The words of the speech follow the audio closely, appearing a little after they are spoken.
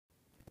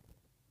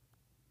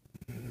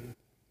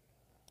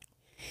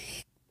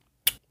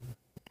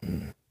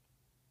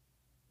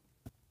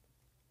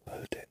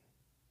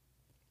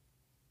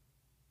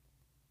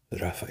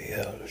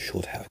Raphael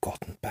should have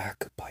gotten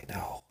back by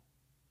now.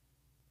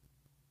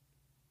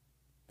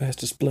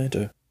 Master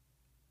Splinter.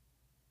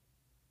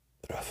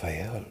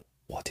 Raphael,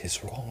 what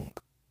is wrong?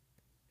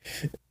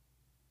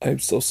 I'm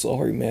so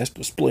sorry,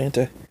 Master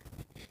Splinter.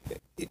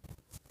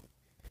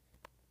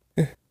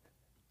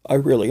 I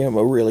really am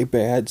a really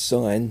bad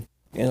son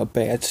and a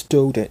bad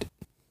student.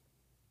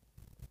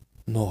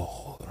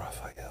 No,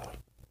 Raphael.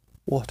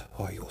 What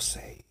are you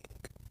saying?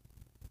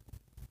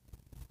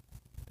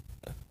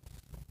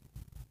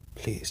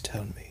 Please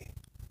tell me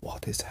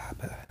what has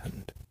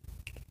happened.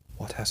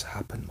 What has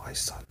happened, my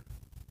son?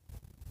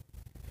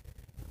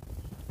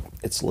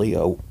 It's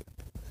Leo.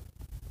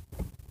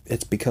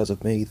 It's because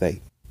of me.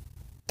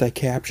 They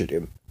captured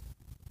him.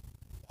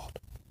 What?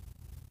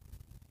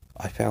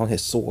 I found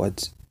his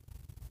swords.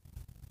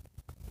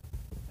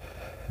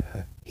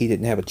 He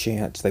didn't have a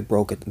chance. They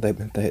broke it.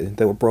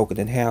 They were broken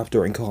in half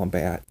during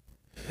combat.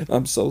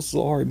 I'm so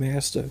sorry,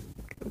 Master.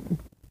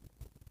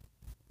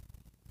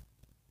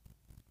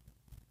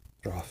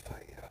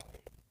 Raphael,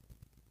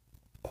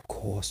 of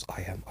course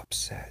I am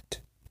upset.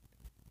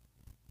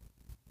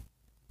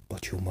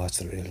 But you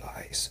must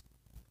realize,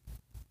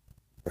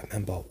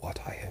 remember what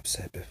I have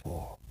said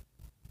before.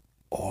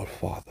 All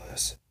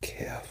fathers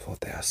care for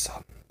their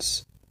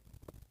sons.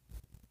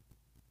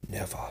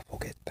 Never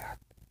forget that.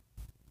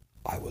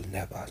 I will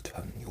never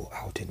turn you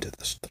out into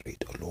the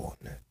street alone.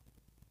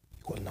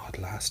 You will not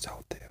last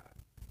out there.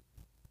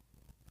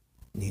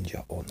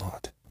 Ninja or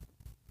not.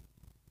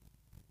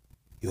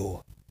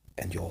 You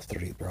and your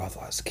 3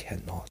 brothers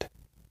cannot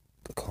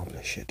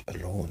accomplish it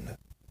alone.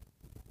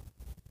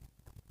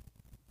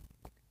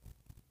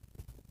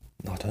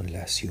 Not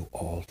unless you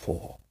all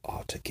 4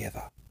 are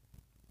together.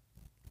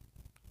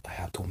 I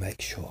have to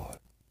make sure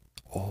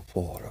all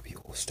 4 of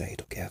you will stay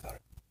together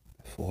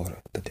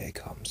before the day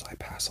comes I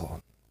pass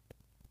on.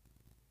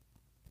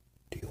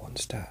 Do you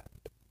understand?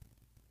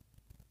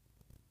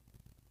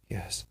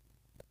 Yes.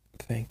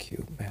 Thank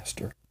you,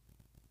 Master.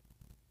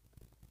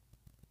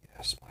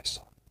 Yes, my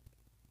son.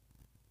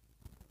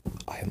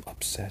 I am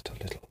upset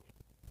a little.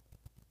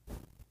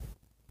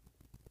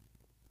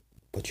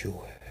 But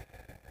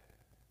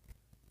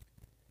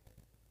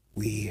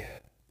we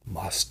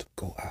must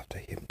go after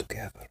him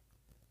together.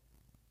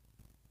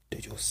 Do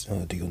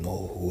you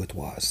know who it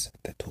was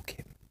that took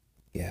him?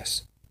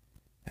 Yes.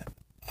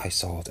 I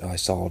saw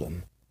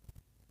them.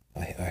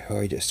 I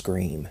heard his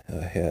scream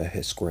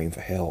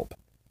for help.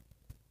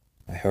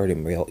 I heard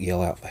him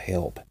yell out for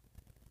help,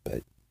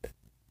 but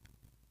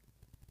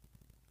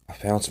I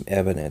found some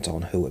evidence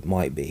on who it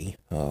might be,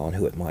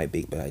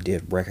 but I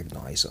did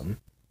recognize him.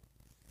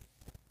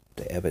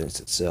 The evidence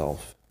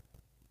itself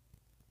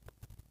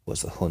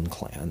was the Hun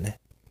clan.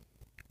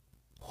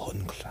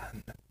 Hun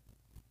clan.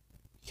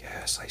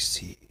 Yes, I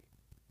see.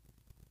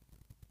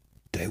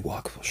 They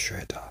work for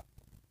Shredder.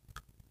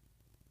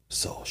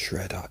 So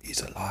Shredder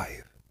is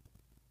alive.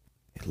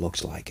 It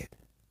looks like it.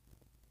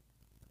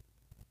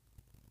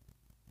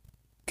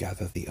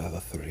 Gather the other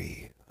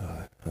 3.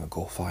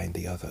 Go find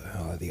the other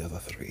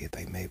 3.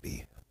 They may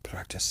be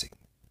practicing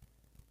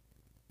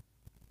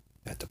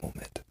at the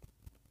moment.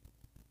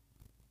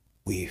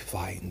 We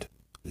find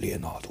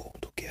Leonardo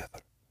together.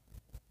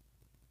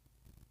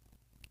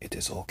 It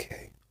is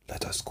okay.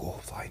 Let us go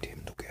find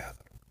him together.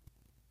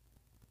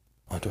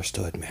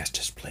 Understood,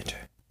 Master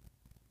Splinter?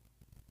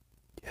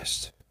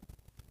 Yes.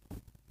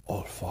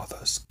 All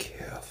fathers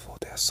care for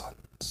their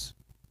sons.